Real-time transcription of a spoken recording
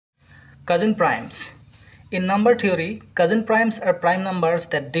Cousin primes. In number theory, cousin primes are prime numbers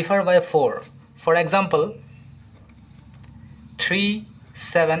that differ by 4. For example, 3,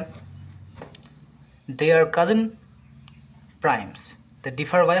 7, they are cousin primes. They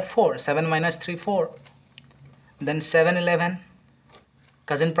differ by 4. 7 minus 3, 4. Then 7, 11,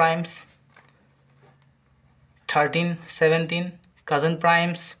 cousin primes. 13, 17, cousin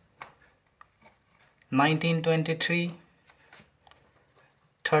primes. 19, 23,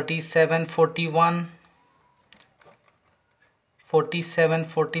 37, 41, 47,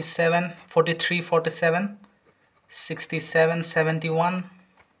 47, 43, 47, 67, 71,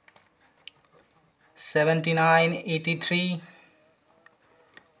 79, 83,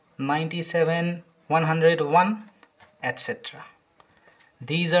 97, 101, etc.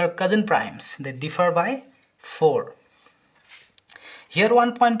 These are cousin primes. They differ by 4. Here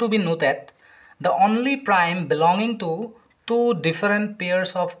one point to be noted, the only prime belonging to two different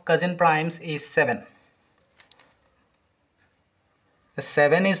pairs of cousin primes is 7. The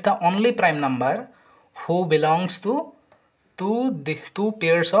 7 is the only prime number who belongs to two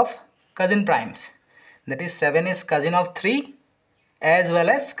pairs of cousin primes. That is, 7 is cousin of 3 as well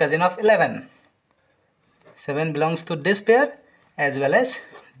as cousin of 11. 7 belongs to this pair as well as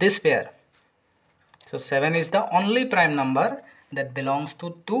this pair. So 7 is the only prime number that belongs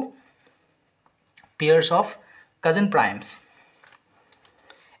to two pairs of cousin primes.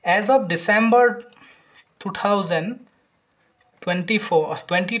 As of December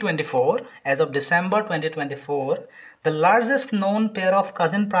 2024, as of December 2024, the largest known pair of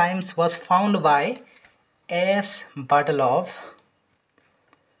cousin primes was found by S. Bartolov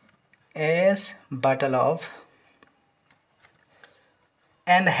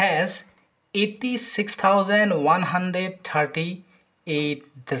and has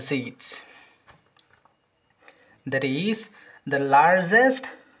 86,138 digits. That is, the largest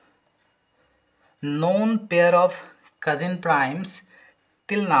known pair of cousin primes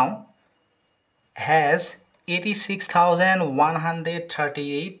till now has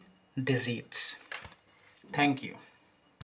 86,138 digits. Thank you.